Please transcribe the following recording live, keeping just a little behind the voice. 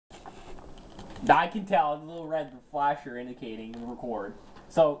I can tell. The little red flasher indicating record.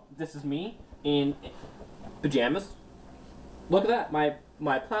 So, this is me in pajamas. Look at that.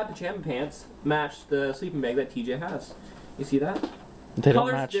 My plaid pajama pants match the sleeping bag that TJ has. You see that? They don't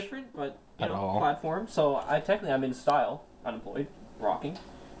Color's match different, but, at all. platform. So, I'm in style. Unemployed. Rocking.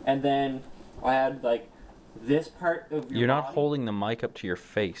 And then, I had, like, this part of your You're not body. holding the mic up to your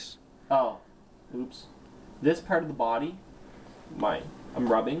face. Oh. Oops. This part of the body, I'm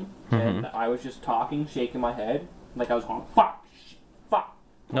rubbing, and I was just talking, shaking my head, like I was going, fuck, fuck.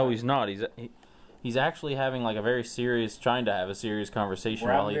 No, he's not. He's actually having like trying to have a serious conversation.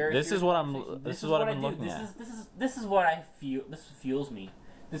 This is what I've been looking at. This is what I feel. This fuels me.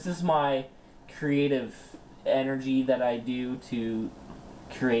 This is my creative energy that I do to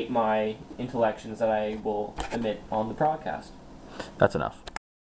create my intellections that I will emit on the broadcast. That's enough.